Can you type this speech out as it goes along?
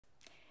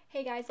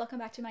Hey guys, welcome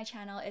back to my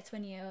channel. It's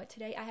ULUU.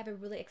 Today I have a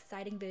really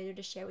exciting video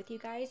to share with you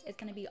guys. It's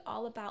going to be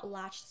all about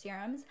lash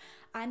serums.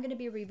 I'm going to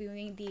be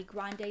reviewing the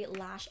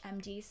Grandelash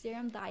MD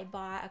Serum that I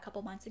bought a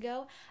couple months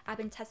ago. I've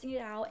been testing it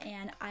out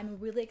and I'm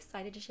really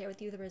excited to share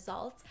with you the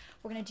results.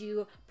 We're going to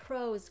do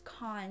pros,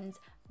 cons,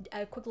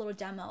 a quick little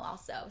demo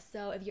also.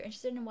 So if you're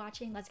interested in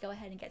watching, let's go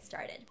ahead and get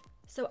started.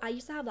 So I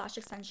used to have lash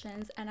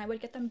extensions and I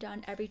would get them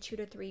done every 2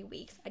 to 3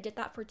 weeks. I did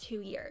that for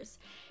 2 years.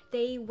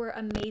 They were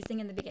amazing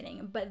in the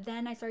beginning, but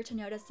then I started to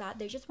notice that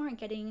they just weren't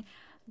getting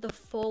the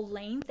full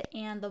length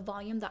and the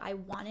volume that I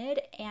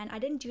wanted, and I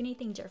didn't do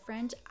anything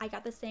different. I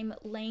got the same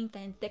length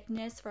and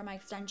thickness for my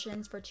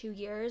extensions for 2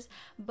 years,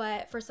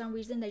 but for some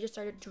reason they just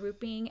started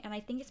drooping, and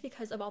I think it's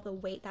because of all the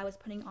weight that I was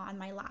putting on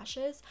my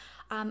lashes.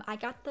 I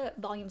got the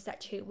volume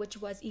set too, which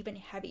was even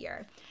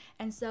heavier,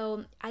 and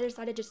so I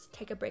decided to just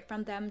take a break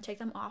from them, take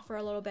them off for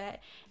a little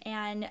bit,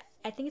 and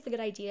I think it's a good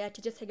idea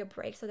to just take a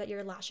break so that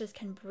your lashes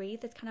can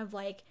breathe. It's kind of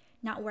like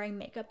not wearing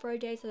makeup for a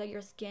day so that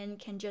your skin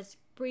can just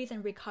breathe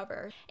and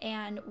recover.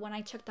 And when I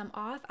took them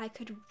off, I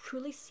could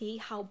truly see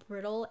how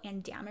brittle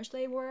and damaged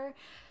they were.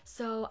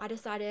 So I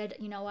decided,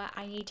 you know what,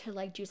 I need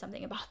to do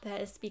something about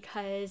this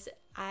because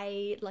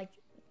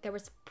there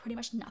was pretty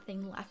much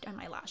nothing left on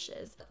my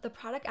lashes. The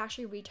product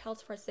actually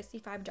retails for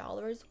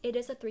 $65. It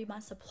is a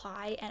 3-month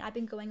supply and I've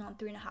been going on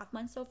 3.5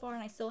 months so far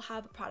and I still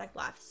have product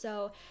left.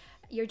 So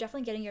you're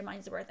definitely getting your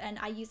money's worth, and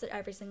I use it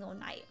every single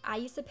night. I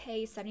used to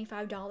pay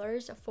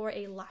 $75 for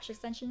a lash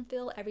extension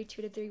fill every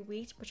 2 to 3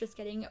 weeks, which was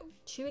getting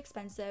too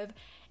expensive,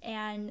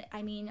 and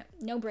I mean,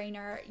 no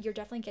brainer, you're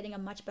definitely getting a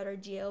much better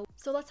deal.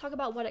 So let's talk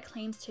about what it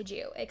claims to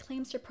do. It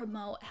claims to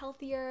promote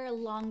healthier,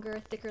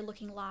 longer, thicker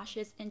looking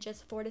lashes in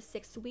just 4 to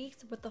 6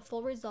 weeks with the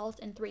full result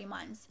in 3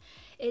 months.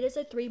 It is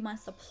a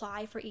 3-month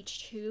supply for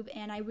each tube,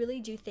 and I really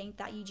do think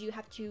that you do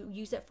have to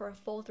use it for a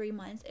full 3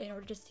 months in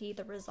order to see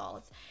the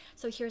results.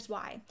 So here's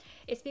why.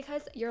 It's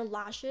because your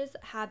lashes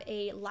have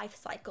a life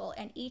cycle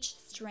and each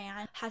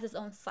strand has its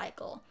own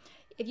cycle.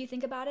 If you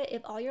think about it,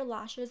 if all your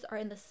lashes are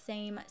in the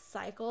same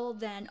cycle,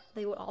 then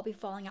they would all be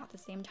falling out at the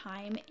same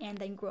time and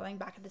then growing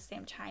back at the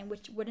same time,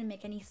 which wouldn't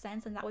make any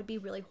sense, and that would be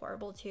really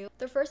horrible too.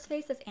 The first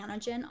phase is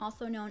anagen,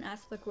 also known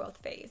as the growth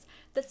phase.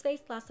 This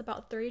phase lasts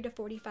about 30 to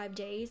 45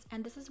 days,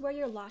 and this is where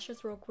your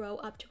lashes will grow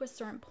up to a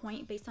certain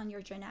point based on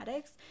your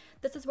genetics.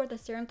 This is where the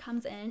serum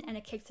comes in and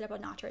it kicks it up a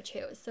notch or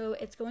two. So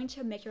it's going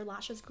to make your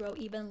lashes grow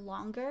even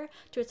longer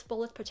to its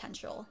fullest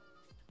potential.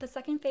 The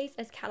second phase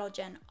is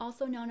catagen,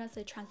 also known as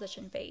the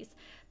transition phase.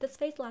 This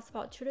phase lasts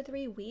about 2 to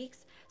 3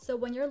 weeks, so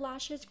when your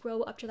lashes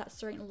grow up to that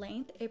certain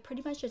length, it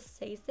pretty much just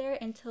stays there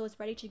until it's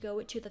ready to go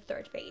to the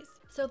third phase.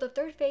 So the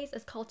third phase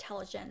is called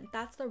telogen.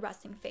 That's the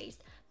resting phase.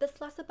 This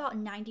lasts about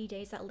 90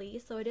 days at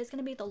least, so it is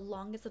going to be the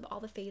longest of all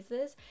the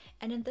phases,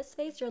 and in this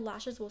phase, your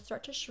lashes will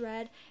start to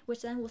shred,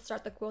 which then will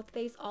start the growth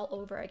phase all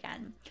over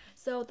again.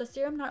 So the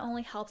serum not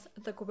only helps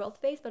the growth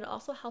phase, but it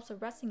also helps the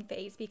resting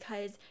phase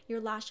because your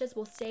lashes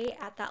will stay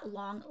at that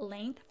long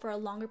length for a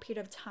longer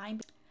period of time.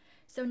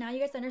 So now you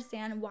guys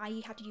understand why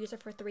you have to use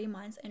it for 3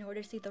 months in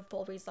order to see the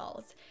full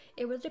results.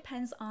 It really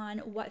depends on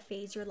what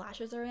phase your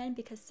lashes are in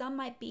because some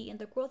might be in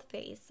the growth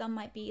phase, some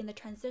might be in the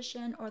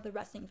transition or the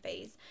resting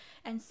phase.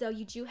 And so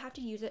you do have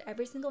to use it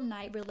every single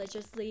night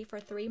religiously for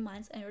 3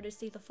 months in order to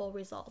see the full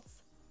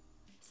results.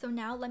 So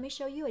now let me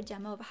show you a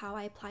demo of how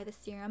I apply the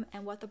serum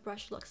and what the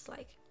brush looks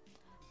like.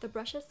 The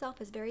brush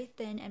itself is very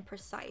thin and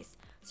precise,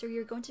 so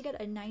you're going to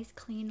get a nice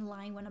clean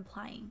line when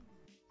applying.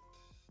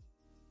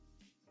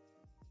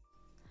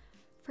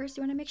 First,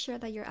 you want to make sure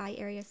that your eye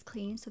area is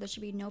clean so there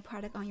should be no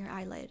product on your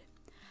eyelid.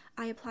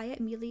 I apply it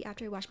immediately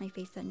after I wash my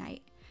face at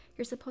night.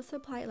 You're supposed to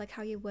apply it like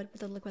how you would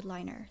with a liquid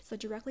liner, so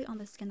directly on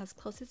the skin that's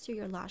closest to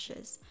your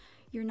lashes.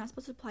 You're not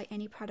supposed to apply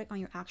any product on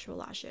your actual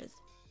lashes.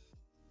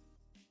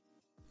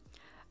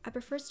 I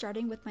prefer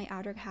starting with my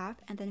outer half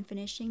and then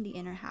finishing the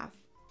inner half.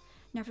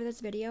 Now for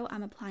this video,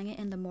 I'm applying it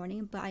in the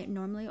morning, but I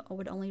normally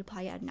would only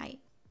apply it at night.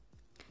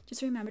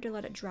 Just remember to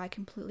let it dry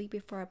completely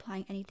before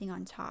applying anything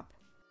on top.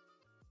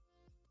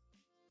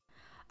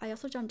 I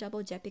also don't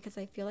double dip because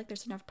I feel like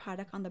there's enough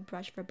product on the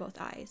brush for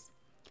both eyes.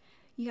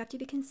 You have to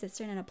be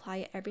consistent and apply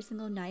it every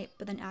single night,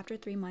 but then after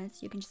 3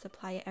 months, you can just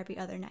apply it every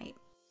other night.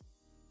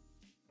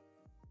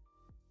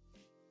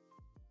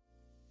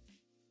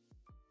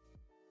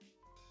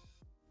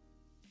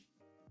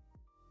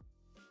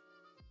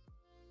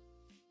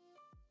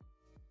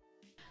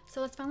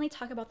 So let's finally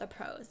talk about the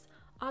pros.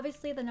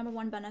 Obviously, the number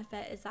one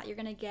benefit is that you're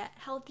going to get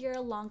healthier,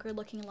 longer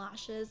looking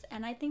lashes,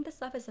 and I think this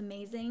stuff is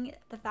amazing.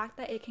 The fact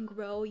that it can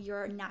grow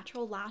your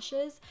natural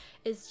lashes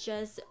is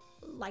just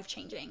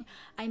life-changing.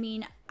 I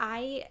mean,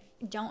 I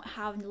don't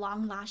have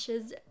long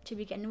lashes to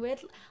begin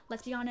with.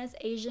 Let's be honest,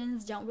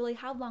 Asians don't really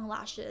have long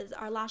lashes.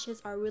 Our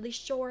lashes are really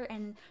short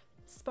and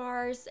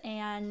sparse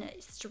and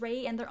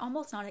straight, and they're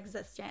almost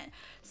non-existent.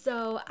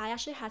 So I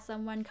actually had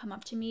someone come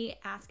up to me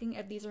asking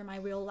if these are my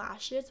real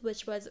lashes,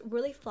 which was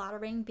really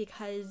flattering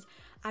because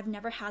I've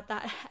never had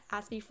that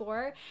as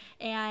before,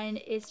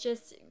 and it's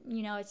just,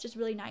 you know, it's just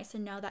really nice to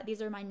know that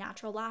these are my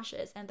natural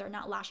lashes and they're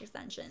not lash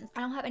extensions.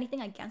 I don't have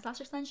anything against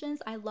lash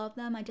extensions. I love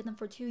them. I did them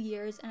for 2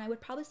 years and I would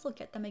probably still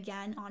get them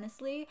again,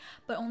 honestly,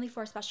 but only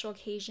for special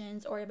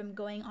occasions or if I'm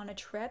going on a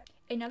trip.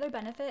 Another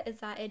benefit is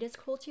that it is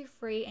cruelty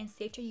free and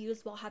safe to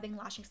use while having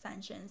lash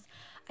extensions.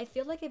 I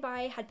feel like if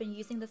I had been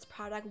using this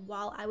product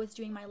while I was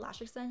doing my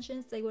lash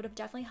extensions, they would have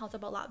definitely held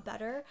up a lot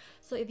better.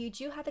 So if you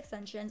do have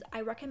extensions,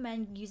 I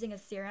recommend using a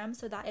serum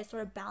so that it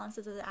sort of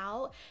balances it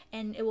out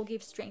and it will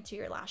give strength to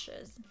your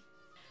lashes.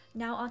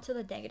 Now onto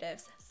the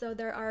negatives. So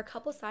there are a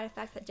couple side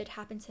effects that did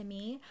happen to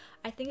me.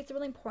 I think it's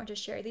really important to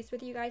share these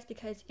with you guys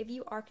because if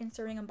you are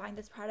considering on buying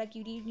this product,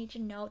 you need to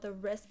know the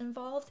risks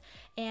involved,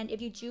 and if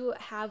you do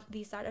have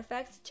these side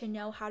effects, to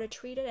know how to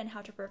treat it and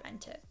how to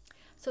prevent it.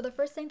 So the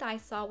first thing that I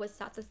saw was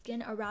that the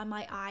skin around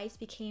my eyes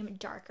became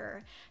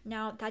darker.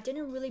 Now that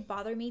didn't really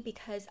bother me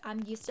because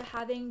I'm used to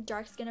having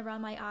dark skin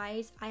around my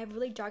eyes. I have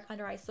really dark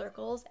under eye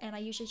circles and I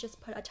usually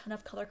just put a ton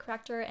of color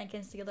corrector and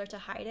concealer to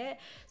hide it.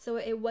 So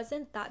it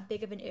wasn't that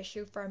big of an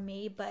issue for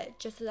me, but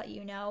just so that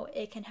you know,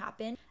 it can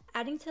happen.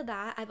 Adding to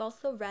that, I've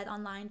also read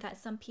online that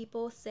some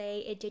people say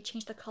it did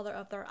change the color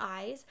of their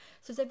eyes,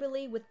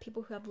 specifically with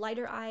people who have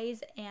lighter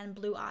eyes and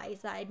blue eyes,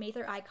 that it made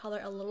their eye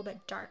color a little bit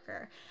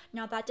darker.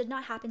 Now that did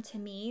not happen to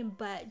me,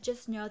 but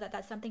just know that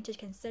that's something to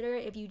consider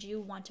if you do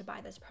want to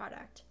buy this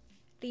product.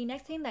 The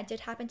next thing that did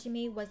happen to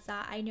me was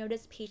that I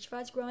noticed peach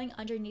fuzz growing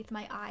underneath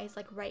my eyes,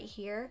 like right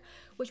here,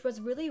 which was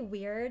really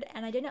weird,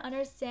 and I didn't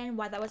understand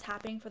why that was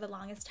happening for the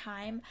longest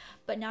time,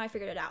 but now I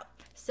figured it out.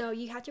 So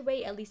you have to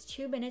wait at least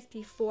 2 minutes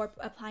before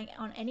applying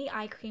on any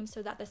eye cream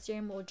so that the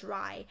serum will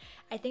dry.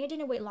 I think I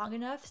didn't wait long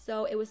enough,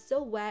 so it was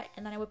still wet,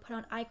 and then I would put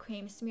on eye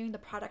cream, smearing the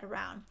product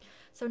around.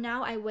 So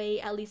now I wait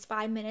at least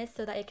 5 minutes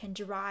so that it can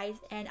dry,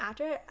 and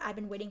after I've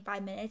been waiting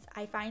 5 minutes,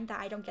 I find that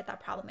I don't get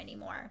that problem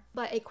anymore.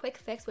 But a quick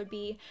fix would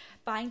be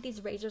buying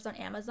these razors on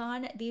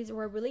Amazon. These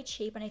were really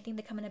cheap and I think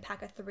they come in a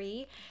pack of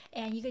 3,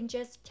 and you can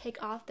just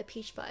take off the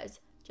peach fuzz,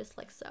 just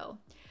like so.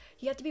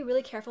 You have to be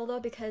really careful though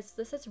because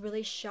this is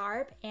really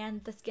sharp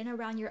and the skin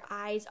around your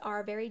eyes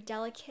are very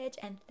delicate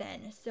and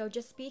thin, so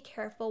just be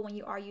careful when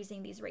you are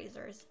using these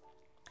razors.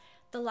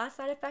 The last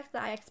side effect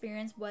that I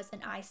experienced was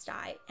an eye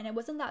sty, and it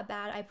wasn't that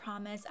bad, I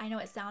promise. I know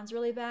it sounds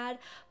really bad,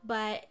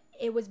 but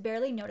it was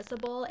barely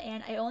noticeable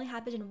and it only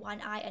happened in one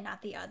eye and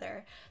not the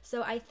other.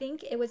 So I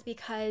think it was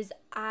because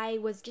I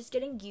was just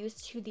getting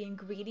used to the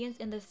ingredients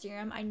in the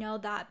serum. I know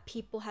that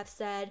people have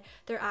said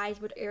their eyes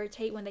would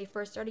irritate when they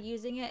first started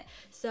using it.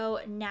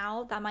 So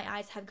now that my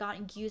eyes have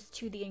gotten used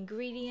to the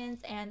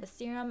ingredients and the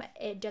serum,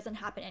 it doesn't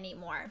happen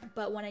anymore.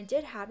 But when I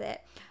did have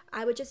it,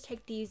 I would just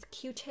take these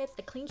Q-tips,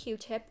 a clean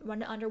Q-tip,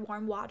 run it under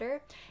warm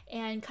water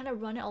and kind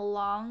of run it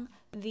along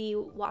the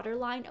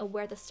waterline of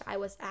where the sty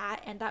was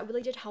at, and that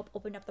really did help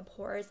open up the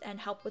pores and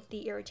help with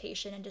the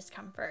irritation and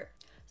discomfort.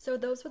 So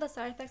those were the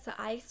side effects that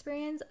I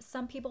experienced.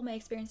 Some people may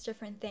experience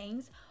different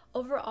things.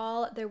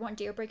 Overall, there weren't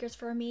deal breakers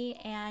for me,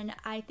 and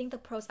I think the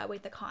pros outweigh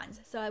the cons,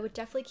 so I would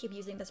definitely keep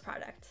using this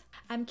product.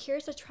 I'm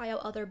curious to try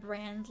out other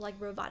brands like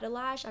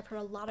Grandelash. I've heard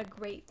a lot of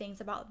great things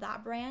about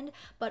that brand,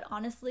 but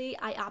honestly,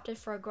 I opted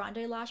for a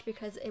Grandelash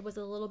because it was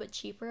a little bit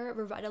cheaper.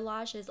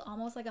 Grandelash is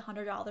almost like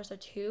 $100 a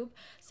tube,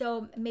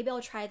 so maybe I'll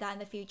try that in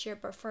the future,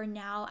 but for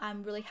now,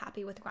 I'm really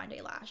happy with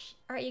Grandelash.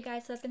 Alright you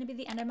guys, so that's going to be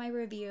the end of my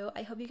review.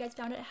 I hope you guys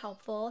found it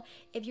helpful.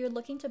 If you're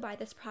looking to buy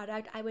this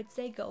product, I would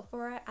say go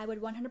for it. I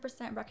would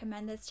 100%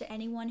 recommend this to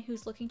anyone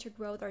who's looking to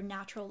grow their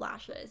natural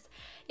lashes.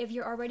 If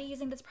you're already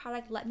using this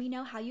product, let me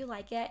know how you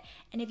like it,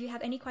 and if you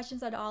have any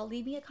questions at all,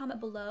 leave me a comment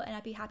below and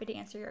I'd be happy to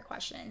answer your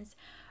questions.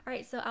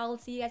 Alright, so I'll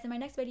see you guys in my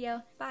next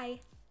video.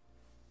 Bye!